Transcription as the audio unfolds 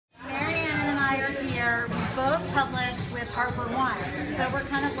both published with Harper One. So we're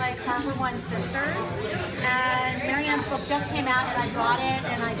kind of like Harper One sisters. And Marianne's book just came out and I bought it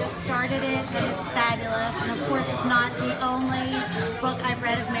and I just started it and it's fabulous. And of course it's not the only book I've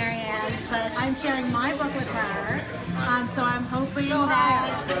read of Marianne's, but I'm sharing my book with her. So I'm hoping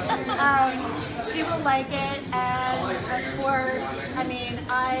that she will like it. And of course, I mean,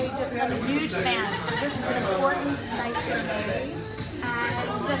 I just am a huge fan. So this is an important night for me.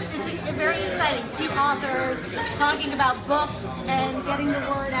 And just, it's very exciting. Two authors talking about books and getting the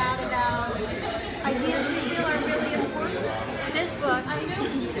word out about ideas we feel are really important. This book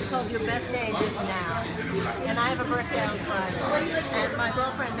is called Your Best Age Is Now. And I have a birthday on Friday. And my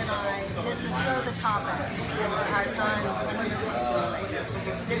girlfriend and I, this is so the topic of our time, women particularly.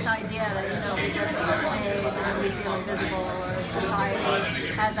 This idea that, you know, we get to a certain age and we feel invisible, or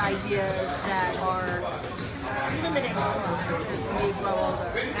society has ideas that are limiting to us as we grow older.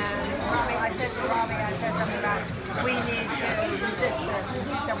 And I said something about we need to resist this, and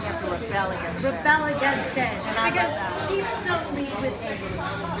she said we have to rebel against it. Rebel against it. And because people don't lead with age.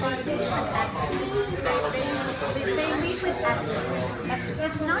 They lead with essence. They lead with essence.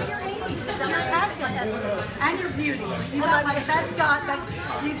 It's not your age, it's your essence. And your beauty. You know, like that's God. That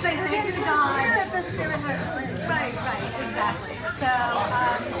you'd say thank you to God. Right, exactly. So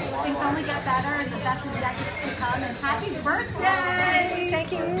things only get better and the best is yet to come. And happy birthday!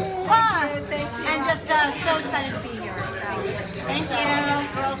 Thank you. Thank you. And just so excited to be here. So thank you.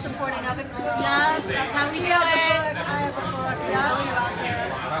 Girls supporting other girls. Yes, that's how we do it. I have a book. You out there.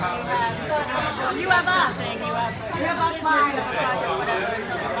 You have us. You have us. Live. Project, whatever.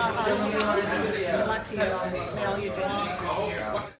 Until tomorrow. Good luck to you all.